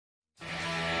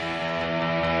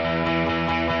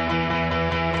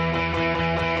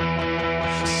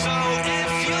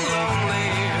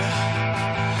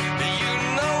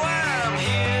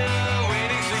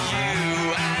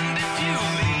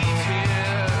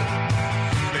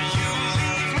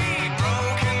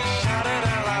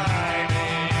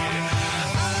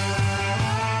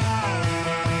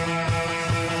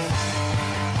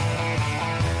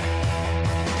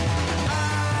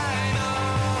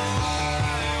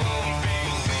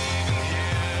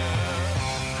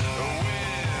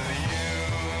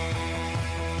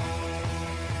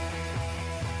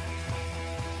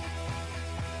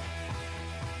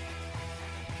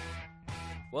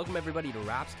Welcome everybody to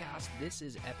Rapscast. This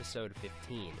is episode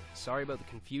 15. Sorry about the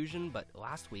confusion, but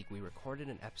last week we recorded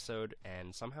an episode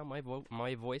and somehow my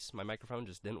microphone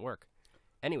just didn't work.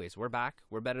 Anyways, we're back.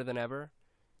 We're better than ever.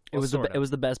 It was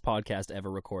the best podcast ever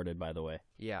recorded, by the way.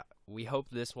 Yeah, we hope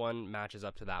this one matches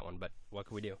up to that one, but what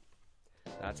can we do?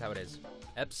 That's how it is.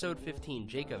 Episode 15.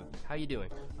 Jacob, how you doing?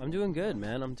 I'm doing good,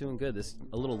 man. I'm doing good. This is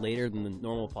a little later than the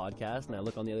normal podcast, and I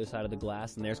look on the other side of the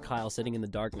glass, and there's Kyle sitting in the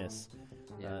darkness.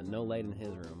 Yeah. No light in his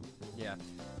room. Yeah,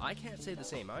 I can't say the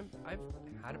same. I've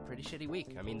had a pretty shitty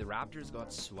week. I mean, the Raptors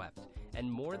got swept,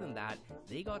 and more than that,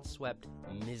 they got swept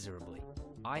miserably.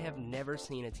 I have never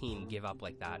seen a team give up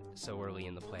like that so early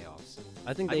in the playoffs.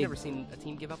 I've never seen a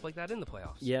team give up like that in the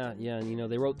playoffs. Yeah,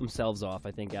 and they wrote themselves off,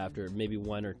 I think, after maybe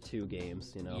one or two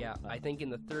games, Yeah, I think in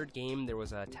the third game there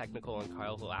was a technical on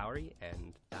Kyle Lowry,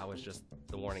 and that was just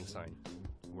the warning sign.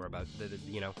 We're about,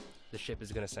 the ship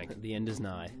is going to sink. The end is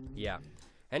nigh. Yeah.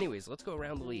 Anyways, let's go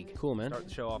around the league. Cool, man. Start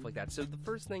the show off like that. So the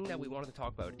first thing that we wanted to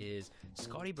talk about is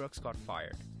Scotty Brooks got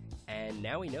fired. And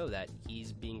now we know that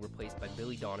he's being replaced by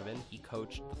Billy Donovan. He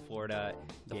coached the Florida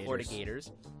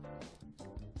Gators.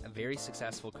 A very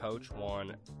successful coach,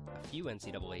 won a few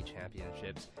NCAA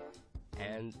championships,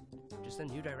 and just a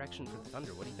new direction for the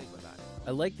Thunder. What do you think about that?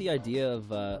 I like the idea of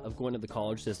going to the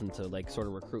college system to sort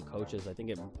of recruit coaches. I think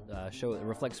it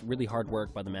reflects really hard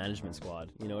work by the management squad.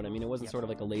 You know what I mean? It wasn't sort of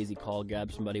like a lazy call,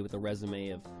 grab somebody with a resume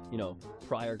of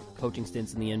prior coaching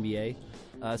stints in the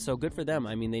NBA. So good for them.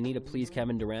 I mean, they need to please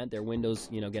Kevin Durant. Their window's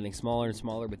getting smaller and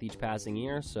smaller with each passing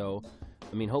year. So,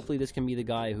 I mean, hopefully this can be the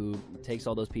guy who takes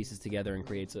all those pieces together and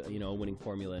creates a winning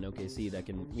formula in OKC that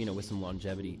can with some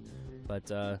longevity.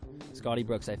 But Scotty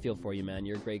Brooks, I feel for you, man.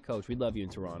 You're a great coach. We love you in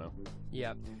Toronto.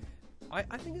 Yeah.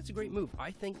 I think it's a great move.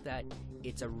 I think that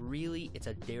it's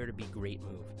a dare to be great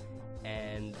move.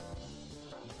 And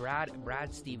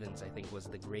Brad Stevens, I think, was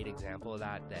the great example of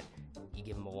that he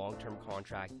gave him a long-term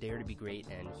contract, dare to be great,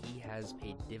 and he has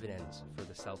paid dividends for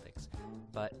the Celtics.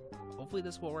 But hopefully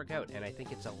this will work out, and I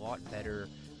think it's a lot better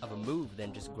of a move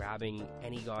than just grabbing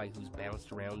any guy who's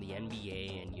bounced around the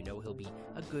NBA and he'll be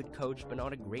a good coach but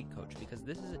not a great coach, because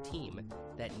this is a team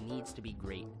that needs to be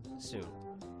great soon.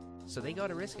 So they got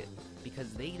to risk it,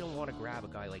 because they don't want to grab a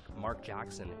guy like Mark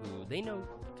Jackson, who they know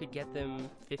could get them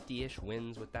 50-ish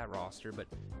wins with that roster, but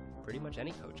pretty much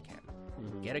any coach can.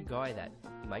 Mm-hmm. Get a guy that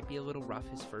might be a little rough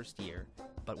his first year,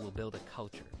 but will build a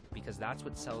culture, because that's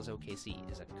what sells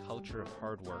OKC, is a culture of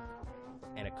hard work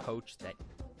and a coach that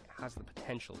has the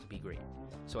potential to be great.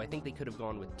 So I think they could have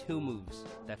gone with two moves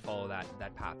that follow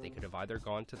that path. They could have either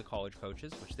gone to the college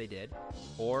coaches, which they did,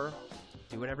 or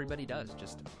do what everybody does,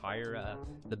 just hire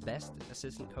the best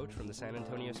assistant coach from the San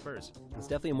Antonio Spurs. It's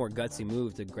definitely a more gutsy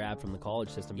move to grab from the college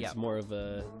system. Yeah. It's more of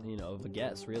a of a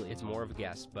guess, really. It's more of a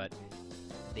guess, but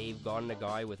they've gotten a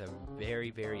guy with a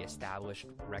very, very established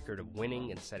record of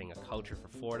winning and setting a culture for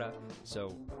Florida.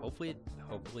 So hopefully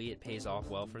it pays off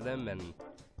well for them. And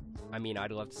I mean,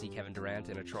 I'd love to see Kevin Durant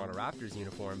in a Toronto Raptors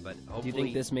uniform, but hopefully... Do you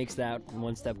think this makes that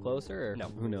one step closer, or no?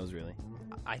 Who knows, really?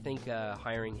 I think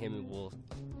hiring him will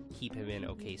keep him in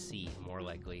OKC more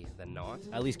likely than not.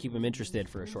 At least keep him interested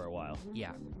for a short while.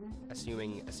 Yeah,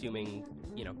 assuming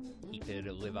he could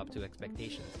live up to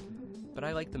expectations. But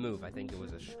I like the move. I think it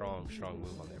was a strong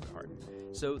move on their part.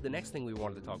 So the next thing we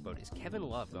wanted to talk about is Kevin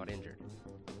Love got injured.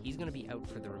 He's going to be out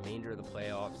for the remainder of the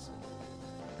playoffs.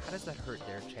 How does that hurt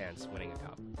their chance winning a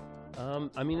cup?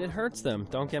 I mean, it hurts them.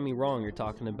 Don't get me wrong. You're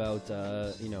talking about,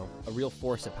 a real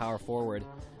force at power forward.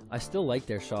 I still like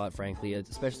their shot, frankly,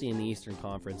 especially in the Eastern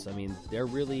Conference. I mean, they're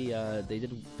really, they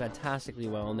did fantastically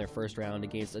well in their first round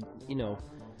against,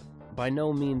 by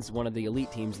no means one of the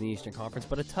elite teams in the Eastern Conference,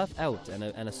 but a tough out and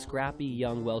a scrappy,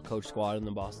 young, well-coached squad in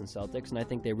the Boston Celtics, and I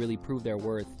think they really proved their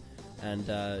worth. And,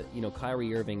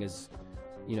 Kyrie Irving is,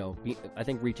 I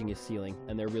think reaching his ceiling,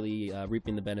 and they're really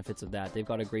reaping the benefits of that. They've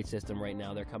got a great system right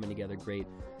now. They're coming together great.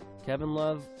 Kevin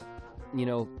Love,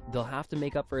 they'll have to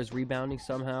make up for his rebounding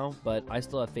somehow, but I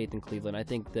still have faith in Cleveland. I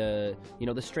think the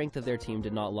strength of their team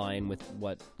did not lie in with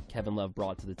what Kevin Love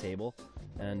brought to the table,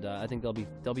 and I think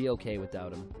they'll be okay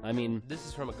without him. I mean, this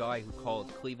is from a guy who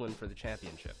called Cleveland for the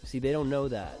championship. See, they don't know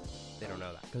that. They don't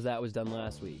know that because that was done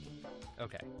last week.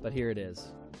 Okay, but here it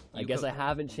is. I guess I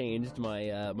haven't changed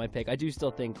my my pick. I do still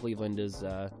think Cleveland is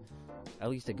at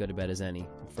least as good a bet as any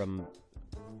from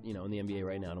in the NBA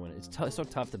right now to win it. It's so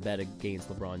tough to bet against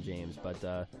LeBron James,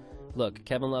 but look,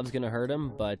 Kevin Love's going to hurt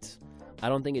him, but I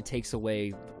don't think it takes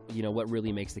away what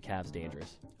really makes the Cavs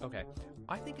dangerous. Okay,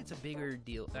 I think it's a bigger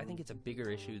deal. I think it's a bigger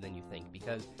issue than you think,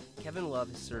 because Kevin Love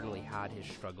has certainly had his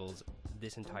struggles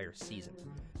this entire season,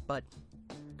 but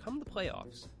come the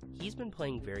playoffs, he's been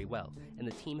playing very well, and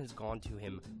the team has gone to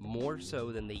him more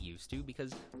so than they used to,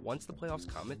 because once the playoffs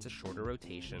come, it's a shorter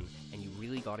rotation, and you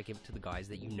really got to give it to the guys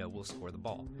that you know will score the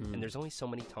ball. And there's only so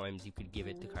many times you could give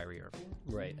it to Kyrie Irving.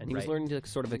 Right, and he was learning to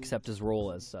sort of accept his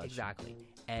role as such. Exactly.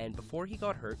 And before he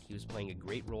got hurt, he was playing a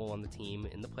great role on the team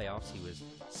in the playoffs. He was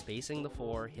spacing the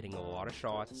floor, hitting a lot of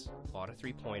shots, a lot of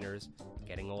three-pointers,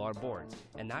 getting a lot of boards.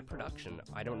 And that production,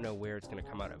 I don't know where it's going to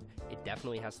come out of. It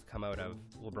definitely has to come out of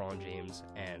LeBron James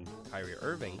and Kyrie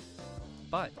Irving,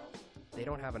 but they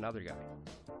don't have another guy.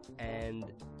 And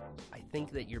I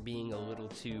think that you're being a little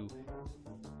too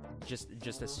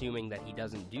just assuming that he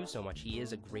doesn't do so much. He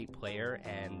is a great player,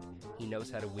 and he knows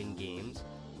how to win games.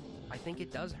 I think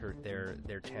it does hurt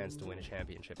their chance to win a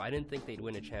championship. I didn't think they'd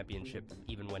win a championship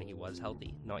even when he was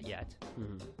healthy. Not yet.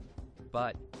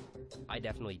 But I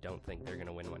definitely don't think they're going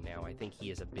to win one now. I think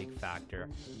he is a big factor.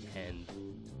 And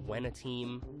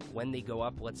when they go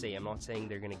up, let's say, I'm not saying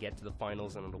they're going to get to the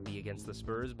finals and it'll be against the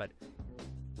Spurs, but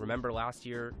remember last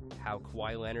year how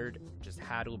Kawhi Leonard just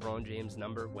had LeBron James'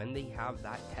 number? When they have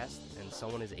that test and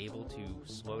someone is able to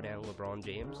slow down LeBron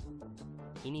James,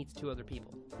 he needs two other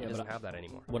people. He doesn't have that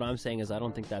anymore. What I'm saying is I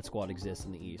don't think that squad exists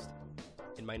in the East.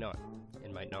 It might not.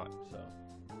 So,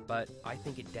 but I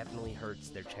think it definitely hurts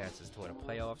their chances to win a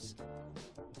playoffs.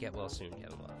 Get well soon,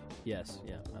 Kevin Love. Yes,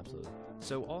 yeah, absolutely.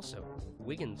 So also,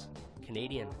 Wiggins, a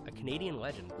Canadian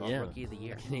legend, got Rookie of the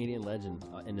Year. A Canadian legend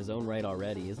in his own right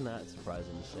already. Isn't that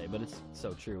surprising to say? But it's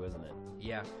so true, isn't it?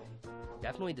 Yeah,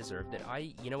 definitely deserved it.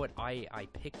 You know what? I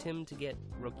picked him to get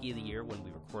Rookie of the Year when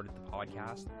we recorded the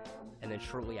podcast, and then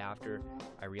shortly after,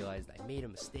 I realized I made a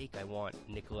mistake. I want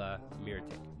Nikola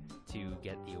Mirotic to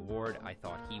get the award. I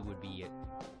thought he would be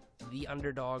the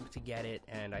underdog to get it,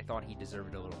 and I thought he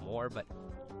deserved it a little more, but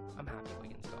I'm happy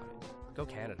Wiggins got it. Go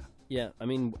Canada. Yeah, I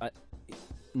mean,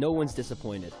 no one's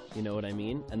disappointed, you know what I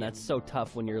mean? And that's so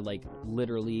tough when you're, like,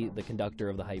 literally the conductor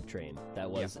of the hype train. That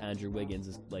was Andrew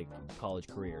Wiggins' like, college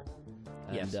career.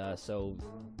 And so,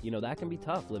 you know, that can be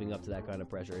tough living up to that kind of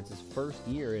pressure. It's his first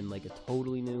year in, like, a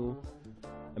totally new...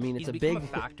 I mean, it's he's a become big a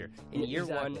factor. In year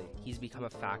one, he's become a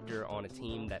factor on a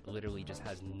team that literally just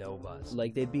has no buzz.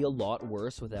 Like, they'd be a lot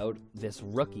worse without this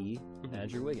rookie,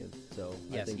 Andrew Wiggins. So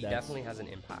yes, I think he definitely has an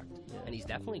impact, and he's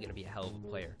definitely going to be a hell of a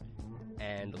player.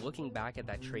 And looking back at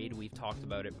that trade, we've talked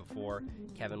about it before.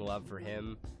 Kevin Love for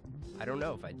him, I don't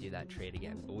know if I'd do that trade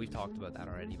again, but we've talked about that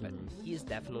already. But he is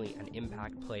definitely an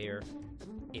impact player.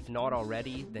 If not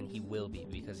already, then he will be,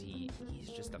 because he's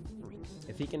just a freak.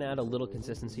 If he can add a little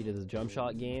consistency to the jump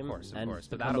shot game of course,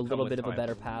 but become a little bit of a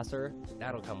better passer.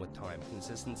 That'll come with time.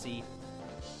 Consistency,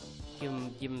 give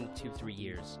him 2-3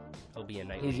 years. He'll be a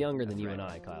night. He's younger than you and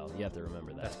I, Kyle. You have to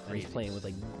remember that. That's crazy. And he's playing with,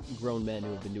 like, grown men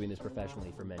who have been doing this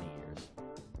professionally for many years.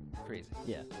 Crazy.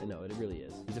 Yeah, no, it really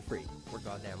is. He's a freak. We're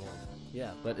goddamn old.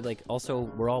 Yeah, but, like, also,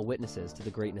 we're all witnesses to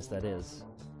the greatness that is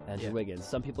Andrew Wiggins.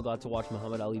 Some people got to watch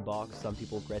Muhammad Ali box. Some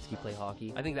people Gretzky play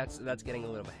hockey. I think that's getting a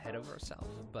little ahead of ourselves,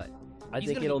 but I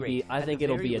think it'll be at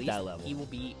that level. He will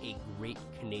be a great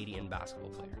Canadian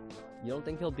basketball player. You don't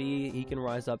think he can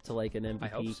rise up to, like, an MVP I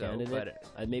hope so, candidate?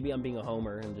 but maybe I'm being a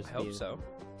homer and just. I hope so.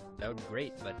 That would be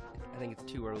great, but I think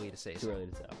it's too early to say. Too early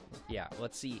to tell. Yeah,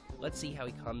 let's see how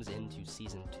he comes into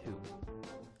season 2.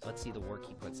 Let's see the work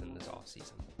he puts in this off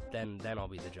season. Then I'll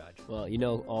be the judge. Well, you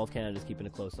know, all of Canada's keeping a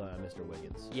close eye on Mr.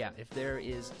 Wiggins. Yeah, if there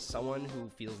is someone who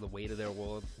feels the weight of their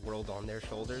world on their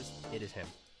shoulders, it is him.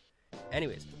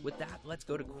 Anyways, with that, let's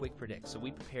go to Quick Predict. So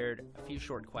we prepared a few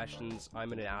short questions. I'm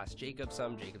going to ask Jacob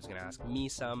some, Jacob's going to ask me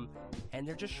some, and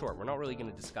they're just short. We're not really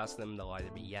going to discuss them. They'll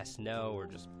either be yes, no, or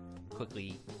just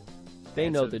quickly They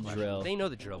know the the drill. They know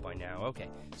the drill by now. Okay,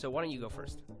 so why don't you go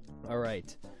first? All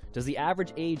right. Does the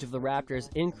average age of the Raptors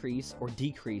increase or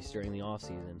decrease during the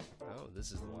offseason? Oh,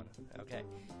 this is the one. Okay.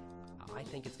 I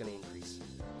think it's going to increase.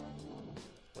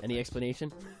 Any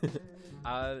explanation?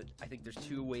 I think there's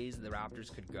two ways the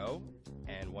Raptors could go,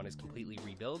 and one is completely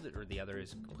rebuild, or the other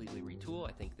is completely retool.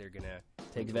 I think they're going to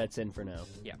take vets in for now.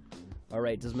 Yeah. All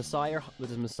right. Does Masai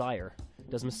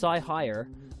hire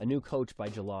a new coach by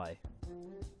July?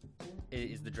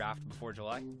 Is the draft before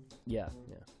July? Yeah.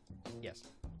 Yes.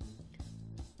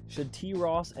 Should T.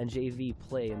 Ross and JV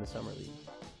play in the summer league?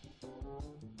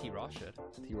 T. Ross should.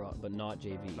 T. Ross, but not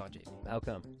JV. Not JV. How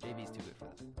come? JV's too good for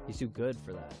that. He's too good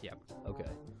for that. Yep.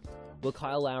 Okay. Will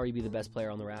Kyle Lowry be the best player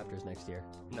on the Raptors next year?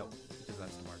 No, because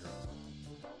that's DeMar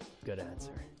DeRozan. Good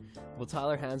answer. Will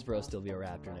Tyler Hansbrough still be a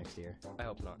Raptor next year? I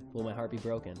hope not. Will my heart be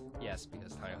broken? Yes,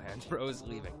 because Tyler Hansbrough is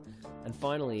leaving. And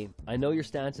finally, I know your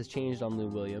stance has changed on Lou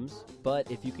Williams, but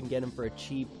if you can get him for a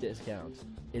cheap discount,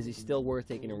 is he still worth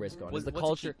taking a risk on?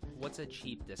 What's a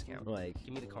cheap discount? Like,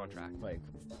 give me the contract. Like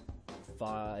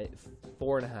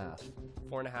 4.5.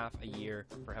 4.5 a year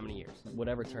for how many years?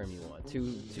 Whatever term you want.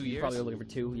 2 2 you years? probably are looking for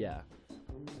 2, yeah.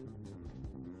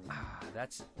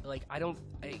 That's like I don't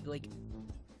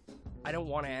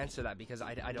want to answer that because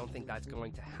I don't think that's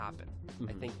going to happen. Mm-hmm.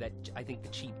 I think the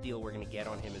cheap deal we're going to get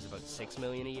on him is about $6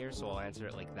 million a year, so I'll answer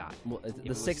it like that. Well,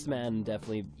 the sixth man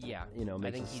definitely, yeah, makes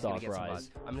I think his he's gonna stock get some rise.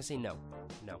 buzz. I'm going to say no.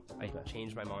 I Okay.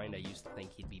 changed my mind. I used to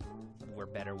think we're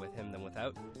better with him than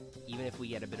without. Even if we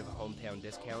get a bit of a hometown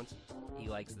discount, he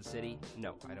likes the city.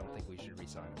 No, I don't think we should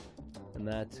re-sign him. And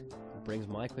that brings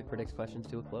my quick predicts questions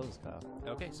to a close, Kyle.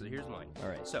 Okay, so here's mine. All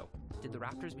right. So, did the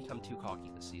Raptors become too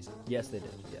cocky this season? Yes, they did.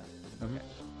 Yeah. Okay.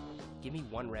 Give me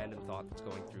one random thought that's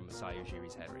going through Masai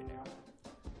Ujiri's head right now.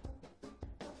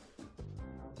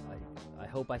 I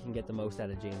hope I can get the most out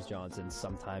of James Johnson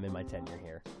sometime in my tenure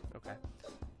here. Okay.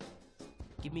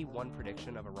 Give me one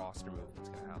prediction of a roster move that's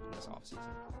going to happen this offseason.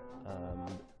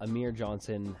 Amir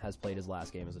Johnson has played his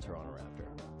last game as a Toronto Raptor.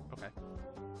 Okay.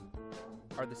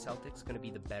 Are the Celtics going to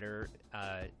be the better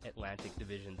Atlantic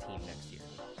Division team next year?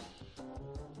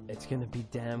 It's going to be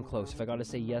damn close. If I got to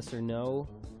say yes or no,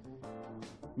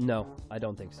 no, I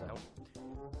don't think so. No?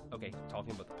 Okay,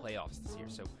 talking about the playoffs this year.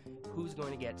 So, who's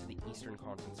going to get to the Eastern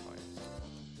Conference Finals?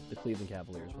 The Cleveland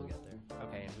Cavaliers will get there.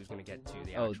 Okay, and who's going to get to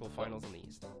the actual finals in the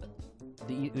East?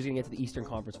 Who's going to get to the Eastern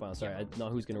Conference Finals? Sorry, Yeah.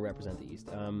 not who's going to represent the East.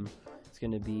 It's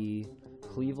going to be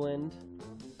Cleveland.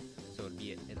 So it'd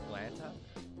be Atlanta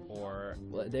or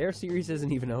Well, their series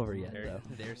isn't even over yet, though.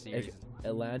 their series.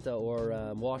 Atlanta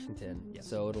or Washington. Yes.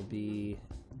 So it'll be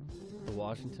the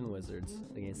Washington Wizards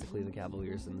against the Cleveland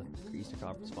Cavaliers in the Eastern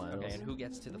Conference Finals. Okay, and who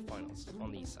gets to the finals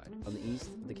on the East side? On the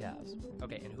East, the Cavs.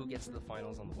 Okay, and who gets to the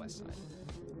finals on the West side?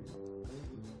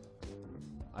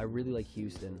 I really like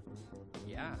Houston.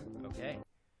 Yeah, okay.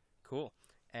 Cool.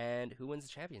 And who wins the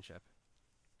championship?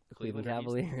 The Cleveland or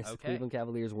Houston? Cavaliers. The Okay. Cleveland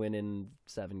Cavaliers win in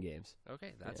 7 games.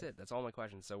 Okay, that's Yeah. it. That's all my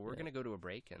questions. So we're going to go to a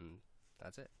break, and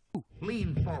that's it.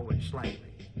 Lean forward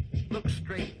slightly. Look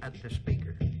straight at the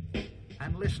speaker.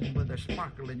 And listen with a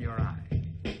sparkle in your eye,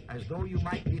 as though you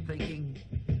might be thinking,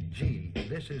 gee,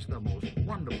 this is the most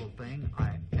wonderful thing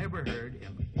I ever heard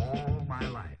in all my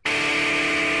life.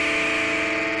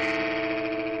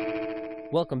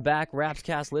 Welcome back,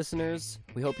 Rapscast listeners.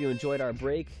 We hope you enjoyed our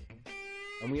break,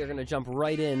 and we are going to jump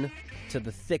right in to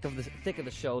the thick of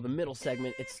the show, the middle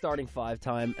segment. It's starting 5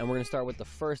 time, and we're going to start with the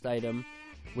first item,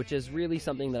 which is really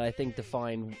something that I think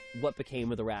defined what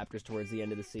became of the Raptors towards the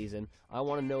end of the season. I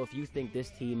want to know if you think this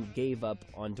team gave up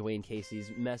on Dwayne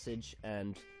Casey's message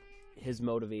and his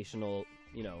motivational,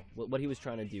 what he was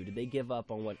trying to do. Did they give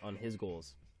up on his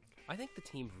goals? I think the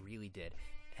team really did,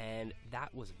 and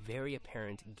that was very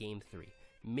apparent in Game 3.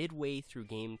 Midway through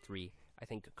Game 3, I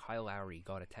think Kyle Lowry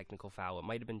got a technical foul. It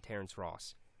might have been Terrence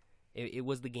Ross. It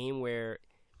was the game where,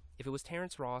 if it was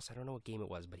Terrence Ross, I don't know what game it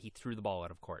was, but he threw the ball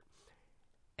out of court.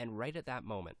 And right at that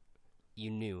moment, you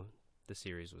knew the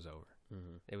series was over.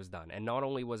 Mm-hmm. It was done. And not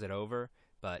only was it over,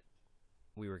 but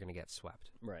we were going to get swept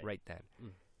right then. Mm.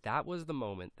 That was the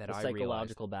moment that The I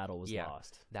psychological realized, battle was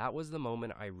lost. That was the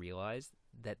moment I realized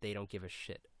that they don't give a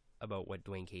shit about what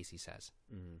Dwayne Casey says.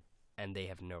 Mm-hmm. And they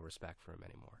have no respect for him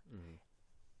anymore. Mm-hmm.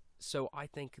 So I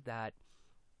think that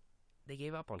they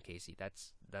gave up on Casey.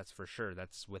 That's for sure.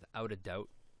 That's without a doubt.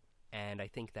 And I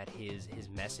think that his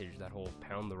message, that whole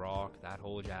pound the rock, that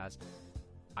whole jazz,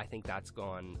 I think that's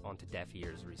gone onto deaf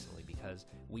ears recently because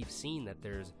we've seen that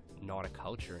there's not a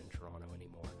culture in Toronto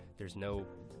anymore. There's no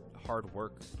hard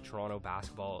work, Toronto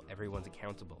basketball, everyone's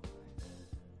accountable.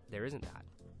 There isn't that.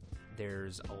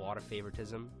 There's a lot of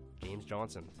favoritism. James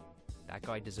Johnson, that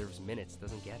guy deserves minutes,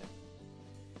 doesn't get it.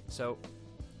 So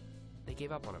they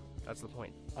gave up on him. That's the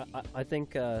point. I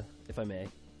think, if I may,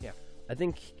 Yeah. I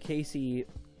think Casey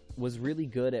was really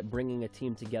good at bringing a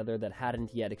team together that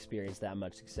hadn't yet experienced that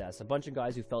much success. A bunch of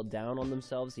guys who felt down on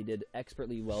themselves, he did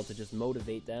expertly well to just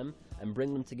motivate them and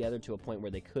bring them together to a point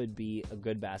where they could be a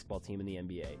good basketball team in the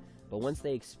NBA. But once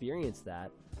they experienced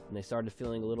that, and they started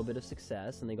feeling a little bit of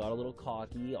success, and they got a little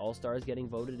cocky, all-stars getting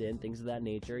voted in, things of that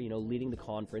nature, leading the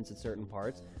conference at certain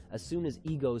parts, as soon as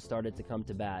egos started to come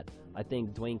to bat, I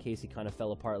think Dwayne Casey kind of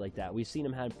fell apart like that. We've seen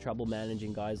him have trouble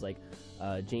managing guys like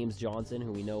James Johnson,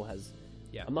 who we know has...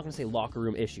 Yeah. I'm not going to say locker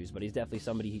room issues, but he's definitely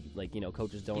somebody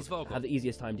coaches don't have the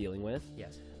easiest time dealing with.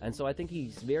 Yes. And so I think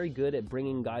he's very good at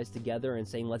bringing guys together and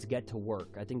saying, let's get to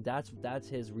work. I think that's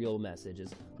his real message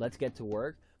is let's get to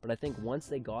work. But I think once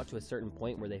they got to a certain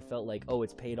point where they felt like, oh,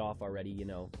 it's paid off already,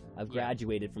 I've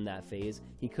graduated from that phase,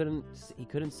 he couldn't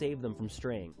save them from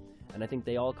straying. And I think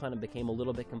they all kind of became a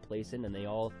little bit complacent, and they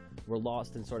all were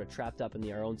lost and sort of trapped up in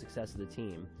their own success of the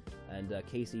team. And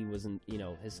Casey wasn't,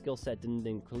 his skill set didn't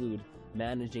include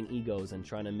managing egos and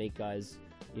trying to make guys,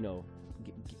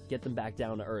 get them back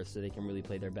down to earth so they can really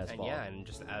play their best ball. Yeah, and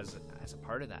just as a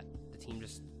part of that, the team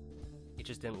it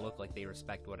just didn't look like they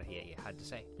respect what he had to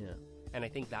say. Yeah. And I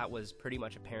think that was pretty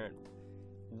much apparent.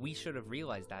 We should have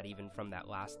realized that even from that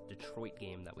last Detroit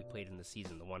game that we played in the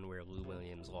season, the one where Lou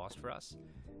Williams lost for us.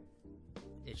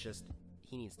 It's just,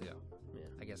 he needs to go. Yeah.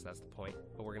 I guess that's the point,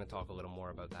 but we're going to talk a little more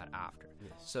about that after.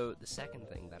 Yes. So the second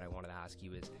thing that I wanted to ask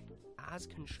you is, as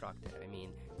constructed,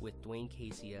 with Dwayne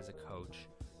Casey as a coach,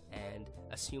 and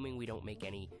assuming we don't make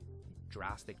any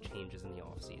drastic changes in the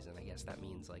offseason, I guess that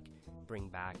means bring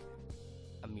back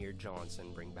Amir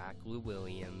Johnson, bring back Lou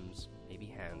Williams, maybe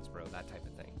Hansbrough, that type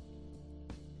of thing.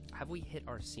 Have we hit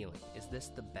our ceiling? Is this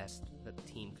the best that the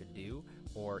team could do,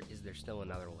 or is there still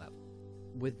another level?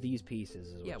 With these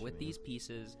pieces, with these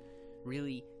pieces,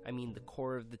 really, the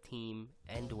core of the team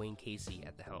and Dwayne Casey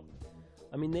at the helm.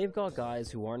 They've got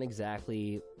guys who aren't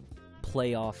exactly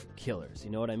playoff killers.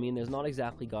 You know what I mean? There's not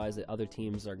exactly guys that other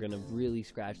teams are going to really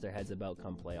scratch their heads about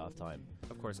come playoff time.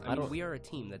 Of course, we are a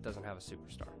team that doesn't have a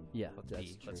superstar. Yeah,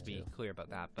 let's be clear about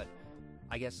that. But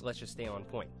I guess let's just stay on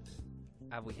point.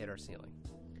 Have we hit our ceiling?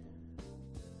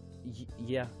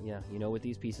 Yeah. With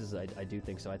these pieces, I do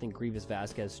think so. I think Grievous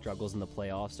Vasquez struggles in the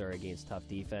playoffs or against tough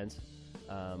defense.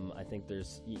 I think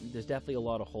there's definitely a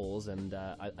lot of holes, and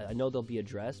I know they'll be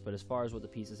addressed. But as far as what the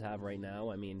pieces have right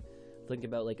now, think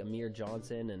about Amir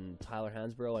Johnson and Tyler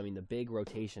Hansbrough. The big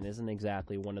rotation isn't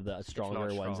exactly one of the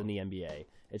stronger ones in the NBA.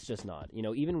 It's just not.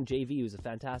 Even JV, who's a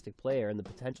fantastic player, and the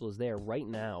potential is there right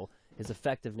now. His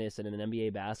effectiveness in an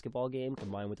NBA basketball game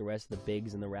combined with the rest of the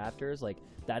bigs and the Raptors,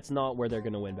 that's not where they're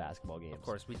going to win basketball games. Of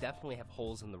course, we definitely have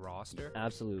holes in the roster.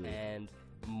 Absolutely. And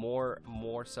more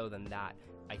so than that,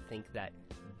 I think that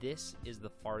this is the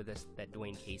farthest that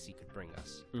Dwayne Casey could bring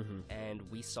us. Mm-hmm. And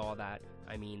we saw that.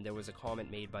 There was a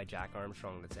comment made by Jack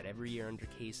Armstrong that said every year under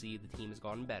Casey, the team has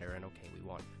gotten better. And okay, we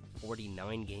won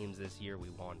 49 games this year. We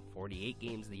won 48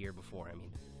 games the year before.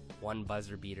 One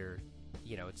buzzer beater.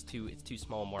 It's too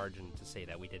small margin to say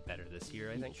that we did better this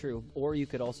year, I think. True. Or you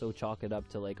could also chalk it up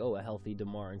to a healthy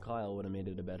DeMar and Kyle would have made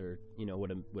it a better, would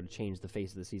have changed the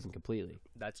face of the season completely.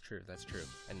 That's true.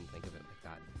 I didn't think of it like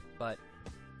that. But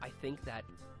I think that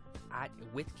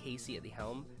with Casey at the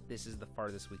helm, this is the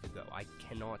farthest we could go. I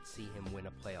cannot see him win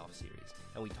a playoff series.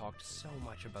 And we talked so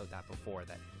much about that before,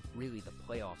 that really the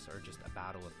playoffs are just a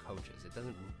battle of coaches. It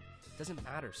doesn't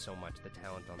matter so much the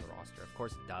talent on the roster. Of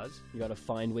course it does. You got to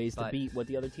find ways to beat what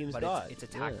the other team's got. It's a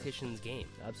tactician's game.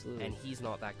 Absolutely. And he's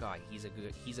not that guy. He's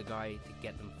a guy to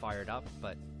get them fired up,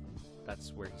 but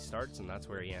that's where he starts and that's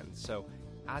where he ends. So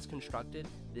as constructed,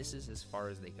 this is as far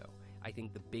as they go. I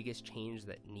think the biggest change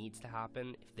that needs to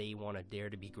happen if they want to dare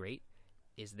to be great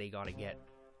is they got to get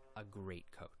a great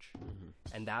coach.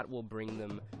 Mm-hmm. And that will bring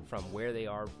them from where they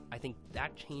are. I think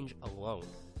that change alone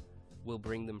will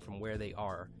bring them from where they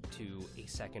are to a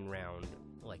second round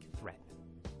threat.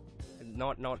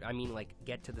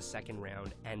 Get to the second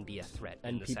round and be a threat.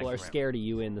 And people are scared of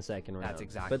you in the second round. That's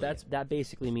exactly. But that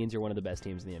basically means you're one of the best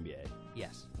teams in the NBA.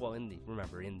 Yes. Well, in the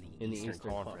Eastern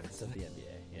Conference of the NBA.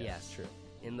 Yeah, yes, true.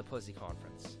 In the Pussy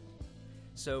Conference.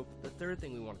 So the third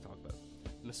thing we want to talk about,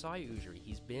 Masai Ujiri.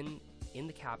 He's been in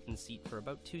the captain's seat for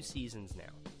about 2 seasons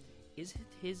now.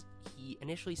 He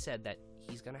initially said that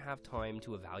he's going to have time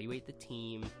to evaluate the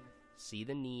team, see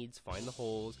the needs, find the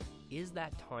holes. Is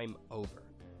that time over?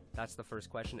 That's the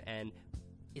first question. And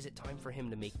is it time for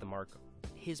him to make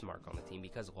his mark on the team?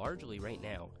 Because largely right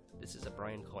now, this is a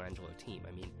Brian Colangelo team.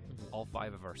 All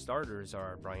 5 of our starters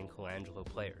are Brian Colangelo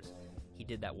players. He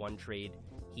did that one trade.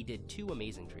 He did 2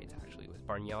 amazing trades, actually, with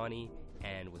Bargnani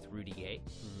and with Rudy Gay.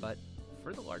 Mm-hmm. But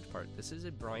for the large part, this is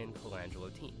a Brian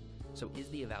Colangelo team. So is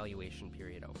the evaluation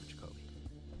period over, Jacoby?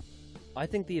 I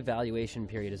think the evaluation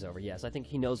period is over, yes. I think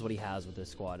he knows what he has with this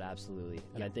squad, absolutely.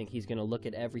 And I think he's going to look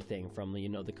at everything from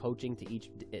the coaching to each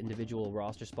individual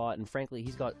roster spot. And frankly,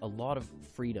 he's got a lot of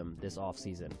freedom this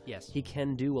offseason. Yes. He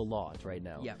can do a lot right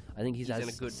now. Yeah. I think he's in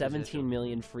a good 17 position.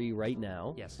 million free right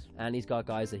now. Yes. And he's got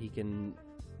guys that he can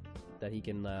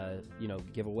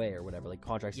give away or whatever,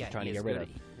 contracts he's trying to get rid of.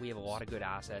 We have a lot of good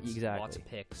assets, exactly. Lots of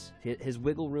picks. His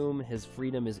wiggle room, his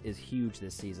freedom is huge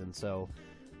this season. So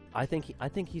I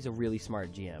think he's a really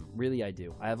smart GM. Really, I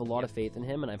do. I have a lot of faith in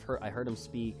him, and I heard him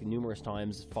speak numerous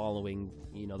times following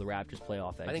the Raptors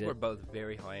playoff exit. I think we're both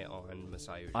very high on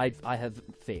Masai Ujiri. I have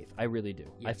faith. I really do.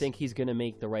 Yes. I think he's going to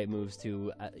make the right moves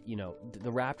to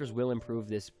the Raptors will improve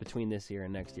this between this year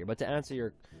and next year. But to answer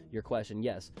your question,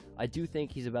 yes, I do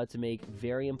think he's about to make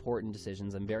very important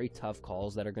decisions and very tough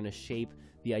calls that are going to shape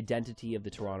the identity of the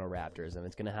Toronto Raptors, and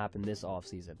it's going to happen this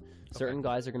offseason. Certain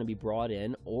guys are going to be brought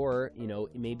in, or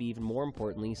maybe even more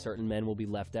importantly, certain men will be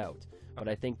left out. But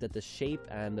I think that the shape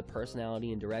and the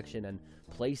personality and direction and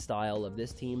play style of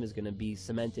this team is going to be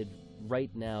cemented right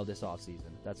now this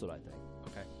offseason. That's what I think.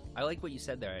 Okay, I like what you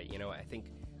said there. I think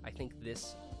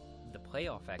the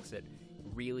playoff exit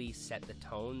really set the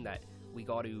tone that we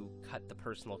got to cut the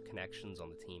personal connections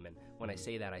on the team. And when I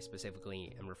say that, I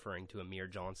specifically am referring to Amir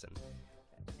Johnson.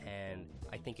 And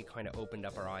I think it kind of opened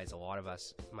up our eyes. A lot of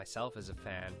us, myself as a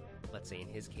fan, let's say in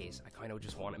his case, I kind of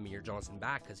just want Amir Johnson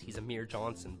back because he's Amir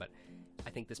Johnson. But I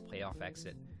think this playoff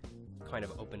exit kind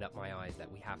of opened up my eyes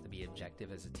that we have to be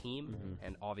objective as a team.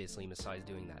 And obviously Masai's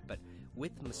doing that. But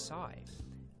with Masai,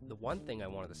 the one thing I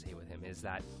wanted to say with him is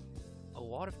that a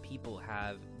lot of people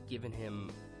have given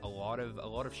him a lot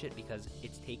of shit because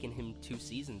it's taken him 2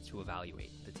 seasons to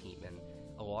evaluate the team, and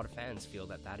a lot of fans feel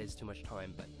that is too much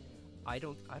time. But I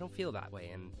don't feel that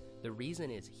way, and the reason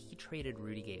is he traded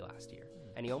Rudy Gay last year,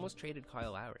 and he almost traded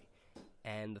Kyle Lowry,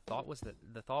 and the thought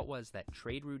was that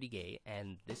trade Rudy Gay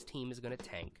and this team is going to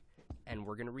tank, and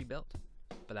we're going to rebuild.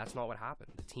 But that's not what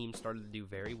happened. The team started to do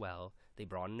very well. They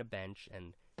brought in a bench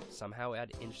and somehow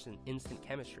had instant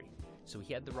chemistry. So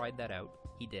he had to ride that out.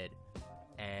 He did.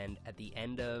 And at the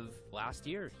end of last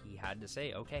year, he had to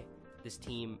say, okay, this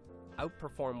team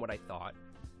outperformed what I thought.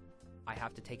 I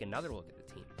have to take another look at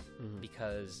the team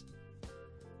because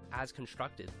as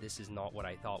constructed, this is not what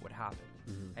I thought would happen.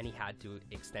 And he had to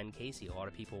extend Casey. A lot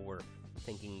of people were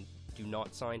thinking, do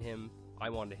not sign him. I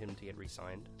wanted him to get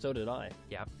re-signed. So did I.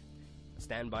 Yeah.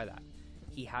 Stand by that.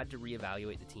 He had to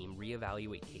reevaluate the team,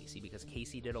 reevaluate Casey, because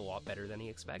Casey did a lot better than he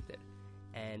expected.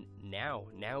 And now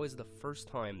is the first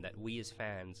time that we as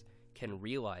fans can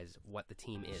realize what the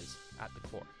team is at the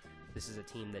core. This is a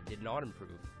team that did not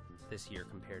improve this year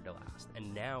compared to last.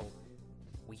 And now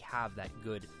we have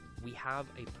we have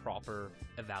a proper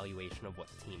evaluation of what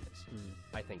the team is.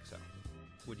 I think so.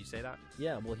 Would you say that?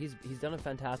 Yeah, well, he's done a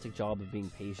fantastic job of being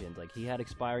patient. Like, he had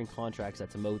expiring contracts that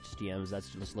to most GMs that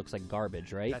just looks like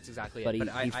garbage, right? That's exactly but it.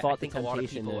 He fought I think the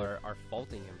temptation. A lot of people are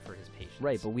faulting him for his patience.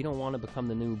 Right, but we don't want to become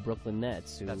the new Brooklyn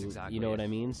Nets. Who, That's exactly You know it. what I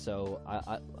mean? So,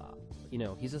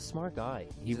 he's a smart guy.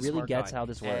 He's he really gets how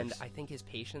this works. And I think his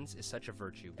patience is such a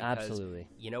virtue. Because, Absolutely.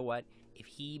 You know what? If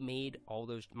he made all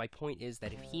those... My point is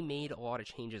that if he made a lot of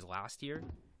changes last year,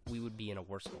 we would be in a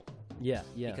worse hole. Yeah.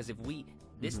 Because if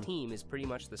this team is pretty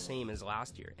much the same as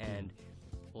last year, and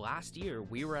last year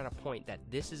we were at a point that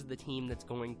this is the team that's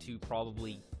going to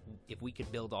probably, if we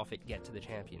could build off it, get to the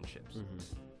championships.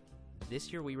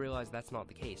 This year we realized that's not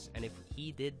the case, and if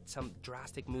he did some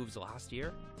drastic moves last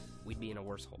year, we'd be in a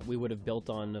worse hole. We would have built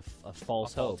on a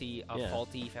false hope. A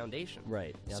faulty foundation.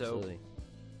 Right, absolutely.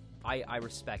 So I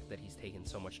respect that he's taken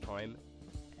so much time,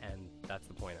 and that's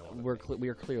the point I want to make. We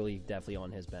are clearly definitely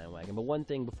on his bandwagon. But one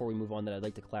thing before we move on that I'd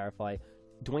like to clarify,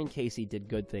 Dwayne Casey did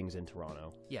good things in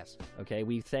Toronto. Yes. Okay,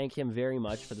 we thank him very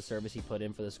much for the service he put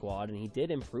in for the squad, and he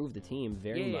did improve the team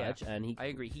very much. And I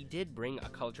agree. He did bring a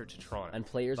culture to Toronto, and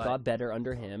players got better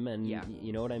under him. And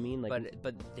you know what I mean. Like,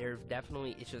 but there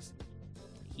definitely, it's just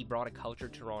he brought a culture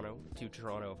to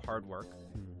Toronto of hard work.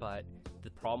 But the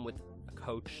problem with a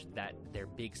coach that their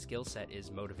big skill set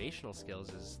is motivational skills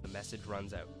is the message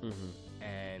runs out.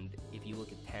 And if you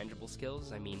look at tangible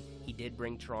skills, I mean, he did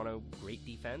bring Toronto great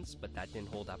defense, but that didn't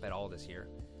hold up at all this year.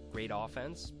 Great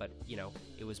offense, but,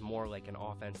 it was more like an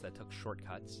offense that took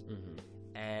shortcuts.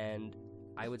 And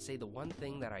I would say the one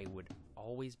thing that I would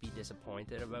always be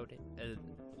disappointed about it,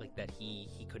 like that he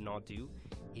could not do,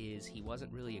 is he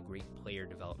wasn't really a great player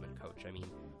development coach. I mean,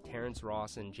 Terrence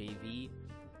Ross and JV,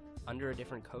 under a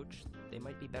different coach, they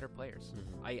might be better players.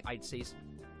 I'd say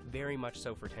very much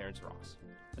so for Terrence Ross.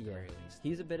 At the very least.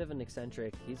 He's a bit of an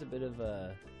eccentric. He's a bit of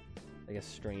a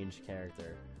strange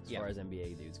character as far as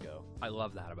NBA dudes go. I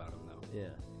love that about him, though. Yeah.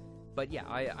 But yeah,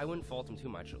 I wouldn't fault him too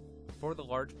much. For the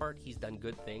large part, he's done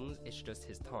good things. It's just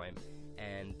his time.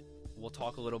 And we'll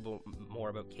talk a little bit more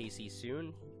about Casey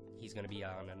soon. He's going to be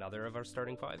on another of our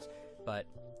starting fives. But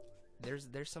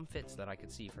there's some fits that I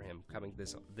could see for him coming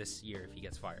this year if he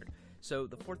gets fired. So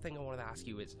the fourth thing I wanted to ask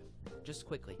you is, just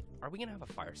quickly, are we going to have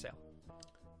a fire sale?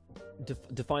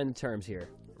 Define the terms here.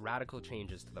 Radical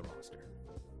changes to the roster.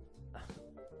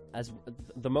 as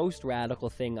the most radical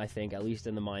thing, I think, at least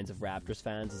in the minds of Raptors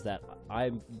fans, is that I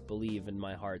believe in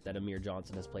my heart that Amir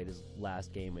Johnson has played his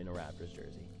last game in a Raptors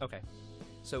jersey. Okay.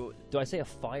 So do I say a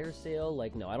fire sale?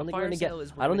 Like, no, I don't think we're fire gonna get. sale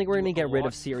is I don't think we're gonna get rid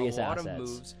of a serious lot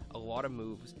assets. A lot of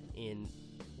moves in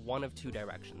one of two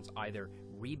directions. Either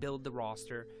rebuild the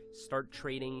roster, start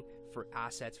trading for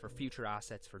assets, for future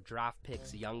assets, for draft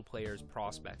picks, young players,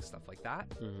 prospects, stuff like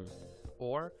that.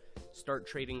 Or start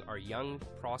trading our young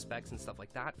prospects and stuff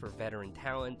like that for veteran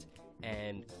talent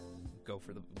and go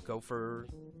for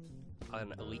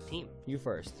an elite team. You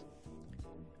first.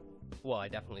 Well, I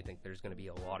definitely think there's going to be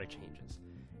a lot of changes.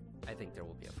 I think there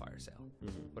will be a fire sale.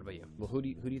 What about you? Well, who do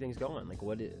you think's going? Like,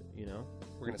 We're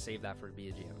going to save that for Be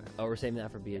a GM. Oh, we're saving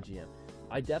that for Be a GM.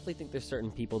 I definitely think there's certain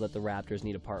people that the Raptors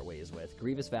need to part ways with.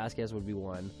 Grievous Vasquez would be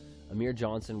one. Amir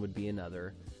Johnson would be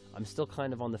another. I'm still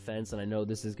kind of on the fence, and I know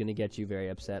this is going to get you very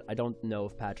upset. I don't know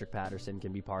if Patrick Patterson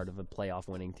can be part of a playoff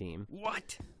winning team.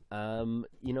 What?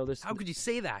 There's How could you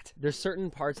say that? There's certain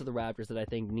parts of the Raptors that I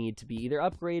think need to be either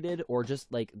upgraded or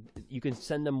just like you can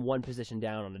send them one position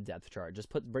down on a depth chart. Just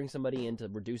bring somebody in to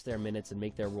reduce their minutes and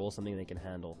make their role something they can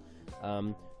handle.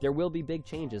 There will be big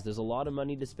changes. There's a lot of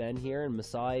money to spend here, and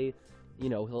Masai,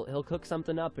 he'll cook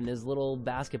something up in his little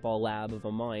basketball lab of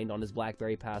a mind on his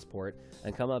BlackBerry passport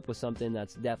and come up with something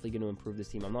that's definitely going to improve this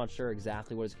team. I'm not sure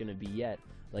exactly what it's going to be yet.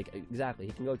 Like, exactly.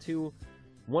 He can go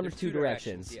one or two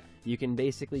directions. Yeah. You can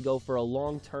basically go for a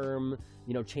long-term,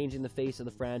 changing the face of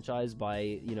the franchise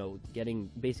by, getting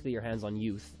basically your hands on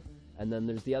youth. And then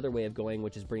there's the other way of going,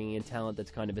 which is bringing in talent that's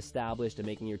kind of established and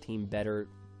making your team better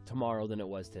tomorrow than it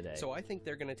was today. So I think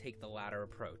they're going to take the latter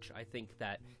approach. I think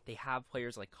that they have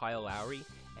players like Kyle Lowry,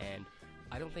 and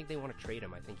I don't think they want to trade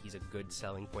him. I think he's a good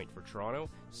selling point for Toronto,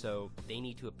 so they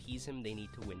need to appease him. They need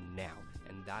to win now,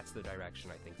 and that's the direction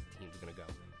I think the team's going to go.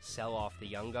 Sell off the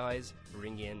young guys,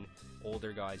 bring in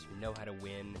older guys who know how to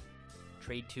win,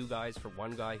 trade two guys for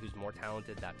one guy who's more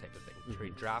talented, that type of thing.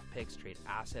 Trade draft picks, trade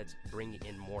assets, bring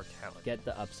in more talent. Get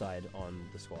the upside on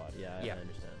the squad. Yeah, I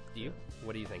understand. Do you?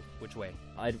 What do you think? Which way?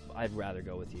 I'd rather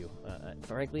go with you.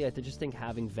 Frankly, I just think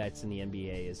having vets in the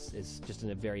NBA is just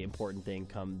a very important thing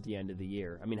come the end of the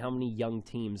year. I mean, how many young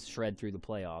teams shred through the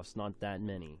playoffs? Not that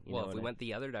many. Well, if we went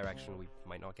the other direction, we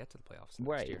might not get to the playoffs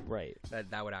next year. Right.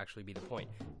 That would actually be the point.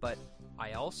 But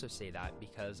I also say that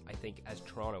because I think as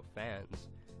Toronto fans,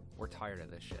 we're tired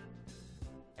of this shit.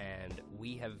 And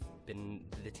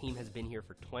the team has been here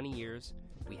for 20 years.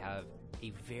 We have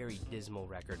a very dismal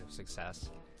record of success.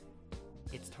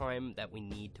 It's time that we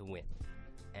need to win.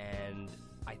 And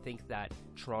I think that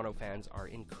Toronto fans are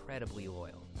incredibly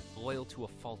loyal to a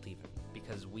fault even,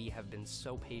 because we have been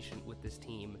so patient with this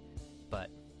team, but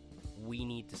we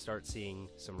need to start seeing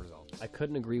some results. I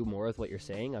couldn't agree more with what you're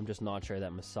saying. I'm just not sure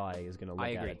that Masai is going to look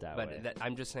at it that way. But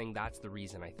I'm just saying that's the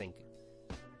reason I think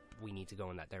we need to go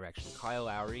in that direction. Kyle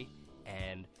Lowry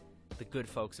and the good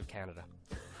folks of Canada.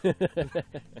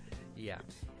 Yeah.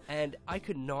 And I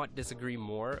could not disagree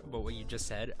more about what you just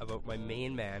said about my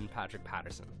main man, Patrick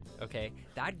Patterson. Okay?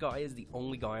 That guy is the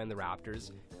only guy on the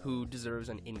Raptors who deserves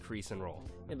an increase in role.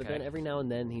 Yeah, but then every now and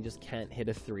then he just can't hit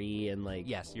a three and like...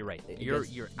 Yes, you're right.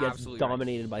 You're absolutely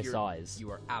dominated right. by size.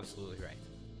 You are absolutely right.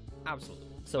 Absolutely.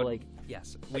 So but,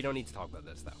 yes, we don't need to talk about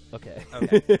this though. Okay.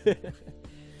 Okay.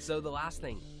 So the last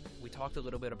thing, we talked a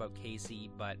little bit about Casey,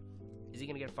 but is he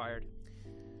going to get fired?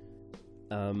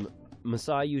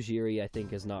 Masai Ujiri, I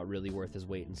think, is not really worth his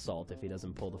weight in salt if he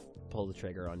doesn't pull the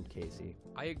trigger on Casey.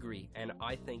 I agree, and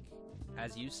I think,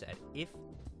 as you said, if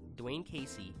Dwayne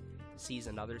Casey sees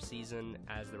another season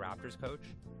as the Raptors coach,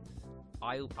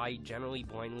 I generally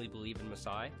blindly believe in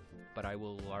Masai, but I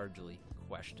will largely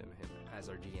question him as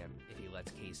our GM if he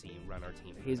lets Casey run our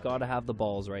team. He's got to have the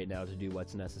balls right now to do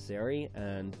what's necessary,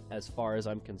 and as far as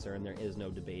I'm concerned, there is no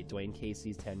debate. Dwayne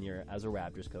Casey's tenure as a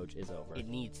Raptors coach is over. It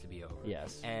needs to be over.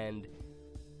 Yes. And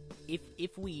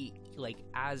if we, like,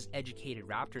 as educated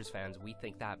Raptors fans, we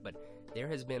think that, but there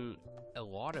has been a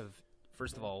lot of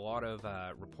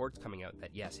reports coming out that,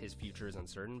 yes, his future is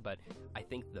uncertain, but I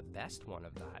think the best one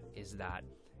of that is that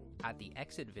at the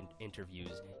exit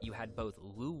interviews, you had both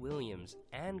Lou Williams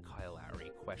and Kyle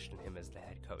Lowry question him as the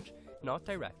head coach. Not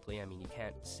directly. I mean, you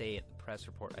can't say at the press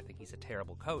report, I think he's a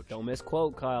terrible coach. Don't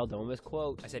misquote, Kyle. Don't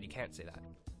misquote. I said you can't say that.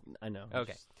 I know.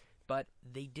 Okay. But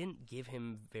they didn't give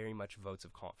him very much votes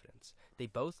of confidence. They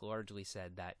both largely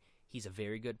said that he's a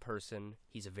very good person,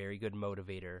 he's a very good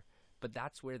motivator, but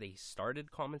that's where they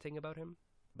started commenting about him.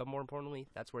 But more importantly,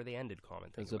 that's where they ended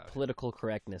commenting about him. It's a political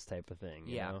correctness type of thing.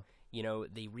 You know? You know,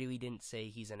 they really didn't say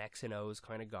he's an X and O's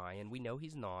kind of guy, and we know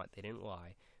he's not. They didn't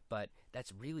lie. But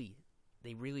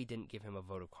they really didn't give him a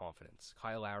vote of confidence.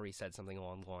 Kyle Lowry said something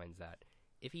along the lines that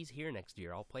if he's here next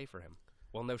year, I'll play for him.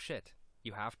 Well, no shit.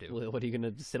 You have to. What are you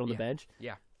going to sit on the bench?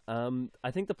 Yeah.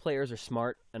 I think the players are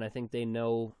smart, and I think they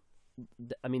know.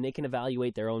 I mean, they can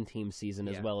evaluate their own team season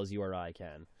as well as you or I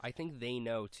can. I think they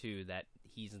know too that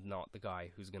he's not the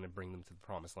guy who's going to bring them to the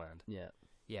promised land. Yeah.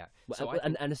 Yeah. So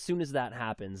and as soon as that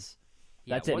happens,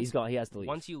 that's it. He's gone. He has to leave.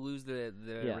 Once you lose the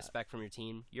respect from your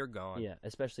team, you're gone. Yeah,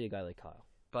 especially a guy like Kyle.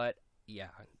 But yeah,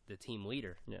 the team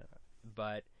leader. Yeah.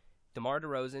 But DeMar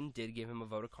DeRozan did give him a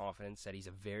vote of confidence. Said he's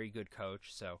a very good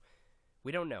coach. So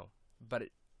we don't know, but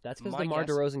that's because DeMar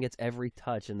DeRozan gets every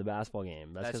touch in the basketball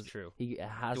game. That's true. He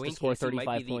has Dwayne to score Casey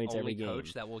 35 points every game. might be the only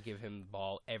coach that will give him the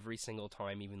ball every single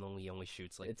time, even though he only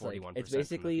shoots like 41%. It's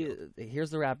basically,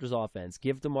 here's the Raptors offense.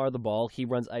 Give DeMar the ball. He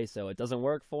runs ISO. It doesn't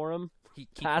work for him.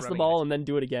 Pass the ball and then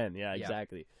do it again. Yeah,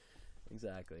 exactly.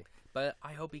 Exactly. But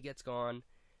I hope he gets gone.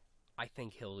 I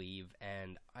think he'll leave,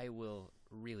 and I will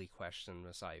really question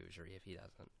Masai Ujiri if he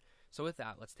doesn't. So with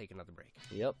that, let's take another break.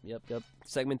 Yep.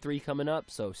 Segment 3 coming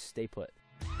up, so stay put.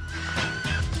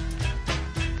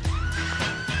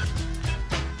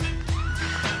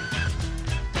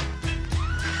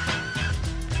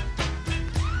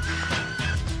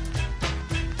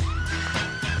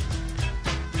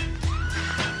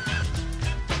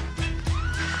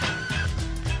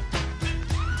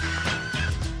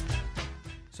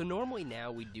 So normally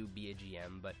now we do be a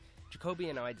GM, but Jacoby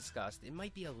and I discussed it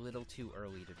might be a little too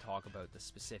early to talk about the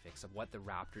specifics of what the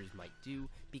Raptors might do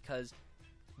because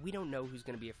we don't know who's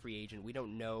going to be a free agent. We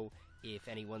don't know if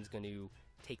anyone's going to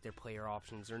take their player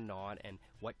options or not, and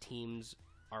what teams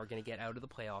are going to get out of the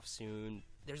playoffs soon.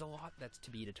 There's a lot that's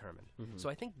to be determined. Mm-hmm. So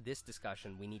I think this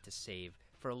discussion we need to save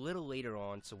for a little later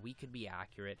on so we could be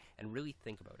accurate and really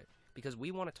think about it. Because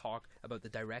we want to talk about the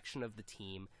direction of the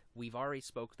team. We've already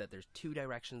spoke that there's 2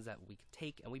 directions that we could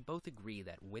take, and we both agree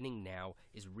that winning now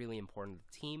is really important to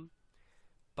the team.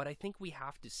 But I think we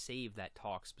have to save that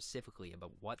talk specifically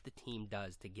about what the team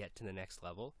does to get to the next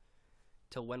level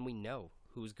till when we know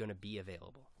who's going to be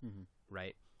available,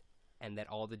 right? And that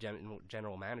all the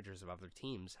general managers of other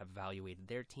teams have evaluated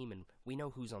their team, and we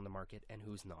know who's on the market and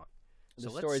who's not. So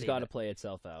the story's got to play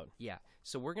itself out. Yeah.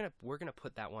 So we're gonna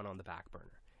put that one on the back burner.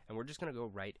 And we're just going to go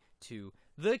right to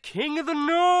the King of the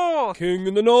North! King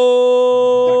of the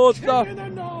North! The King of the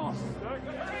North!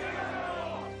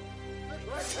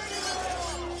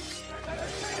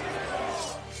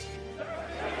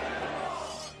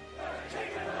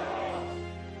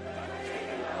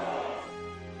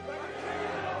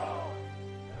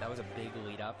 That was a big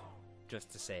lead up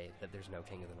just to say that there's no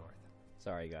King of the North.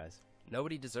 Sorry, guys.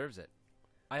 Nobody deserves it.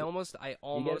 I almost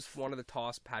wanted to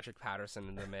toss Patrick Patterson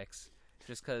in the mix.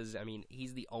 Just because, I mean,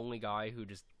 he's the only guy who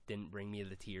just didn't bring me to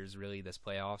the tears, really, this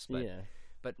playoffs.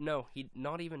 But no, he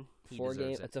deserves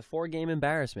it. It's a 4-game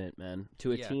embarrassment, man,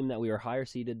 to a team that we were higher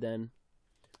seeded than.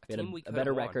 We had a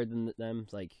better record than them.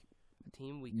 Like, a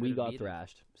team we got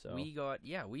thrashed. So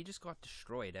we just got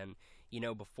destroyed. And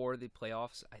before the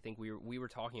playoffs, I think we were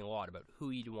talking a lot about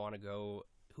who you'd want to go.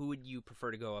 Who would you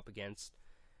prefer to go up against,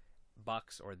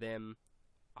 Bucks or them?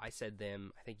 I said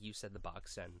them. I think you said the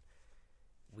Bucks, and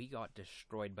we got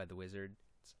destroyed by the Wizards,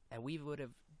 and we would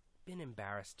have been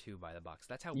embarrassed too by the Bucks.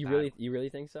 That's how bad. You really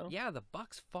think so? Yeah, the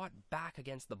Bucks fought back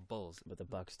against the Bulls, but the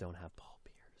Bucks don't have Paul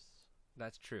Pierce.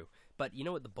 That's true. But you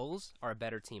know what? The Bulls are a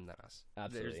better team than us.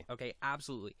 Absolutely.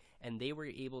 Absolutely. And they were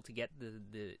able to get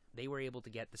the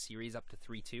series up to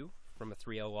 3-2 from a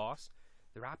 3-0 loss.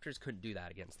 The Raptors couldn't do that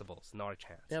against the Bulls. Not a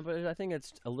chance. Yeah, but I think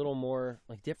it's a little more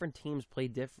like different teams play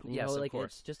different. Yes, of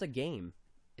course. It's just a game.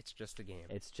 It's just a game.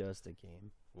 It's just a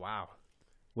game. Wow.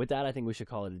 With that, I think we should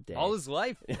call it a day. All is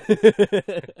life.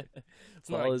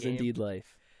 All is indeed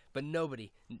life. But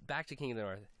nobody, back to King of the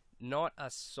North, not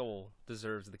a soul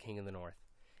deserves the King of the North.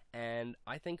 And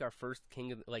I think our first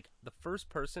the first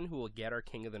person who will get our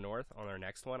King of the North on our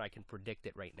next one, I can predict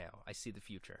it right now. I see the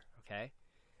future, okay?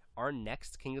 Our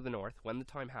next King of the North, when the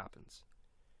time happens,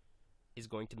 is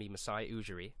going to be Masai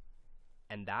Ujiri,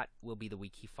 and that will be the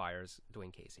week he fires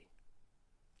Dwayne Casey.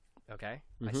 Okay?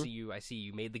 Mm-hmm. I see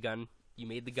you made the gun. You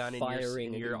made the gun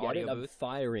in your audio booth.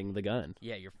 Firing the gun.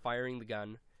 Yeah, you're firing the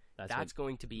gun. That's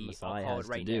going to be, Masai I'll call it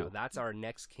right now. do. That's our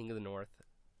next King of the North,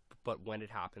 but when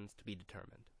it happens, to be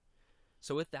determined.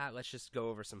 So with that, let's just go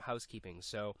over some housekeeping.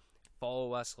 So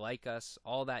follow us, like us,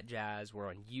 all that jazz. We're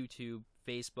on YouTube,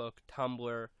 Facebook,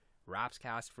 Tumblr,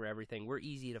 Rapscast for everything. We're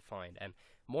easy to find. And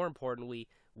more importantly,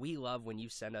 we love when you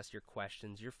send us your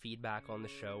questions, your feedback on the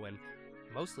show, and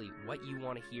mostly what you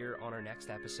want to hear on our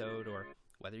next episode, or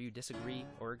whether you disagree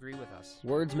or agree with us.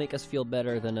 Words make us feel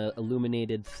better than an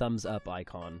illuminated thumbs up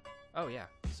icon. Oh, yeah.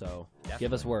 So Definitely.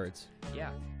 Give us words.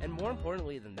 Yeah. And more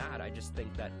importantly than that, I just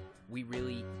think that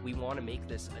we want to make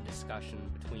this a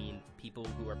discussion between people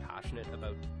who are passionate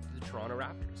about the Toronto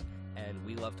Raptors. And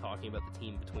we love talking about the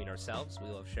team between ourselves. We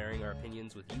love sharing our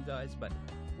opinions with you guys, but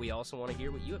we also want to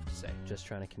hear what you have to say. Just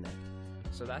trying to connect.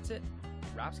 So that's it.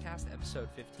 Rapscast episode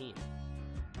 15.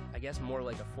 I guess more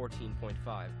like a 14.5,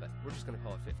 but we're just going to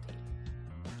call it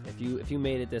 15. If you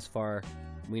made it this far,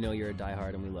 we know you're a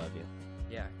diehard and we love you.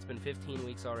 Yeah, it's been 15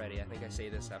 weeks already. I think I say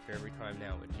this after every time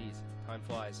now, but geez, time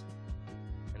flies.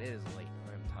 And it is late.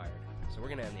 I'm tired. So we're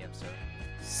going to end the episode.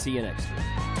 See you next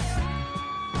week.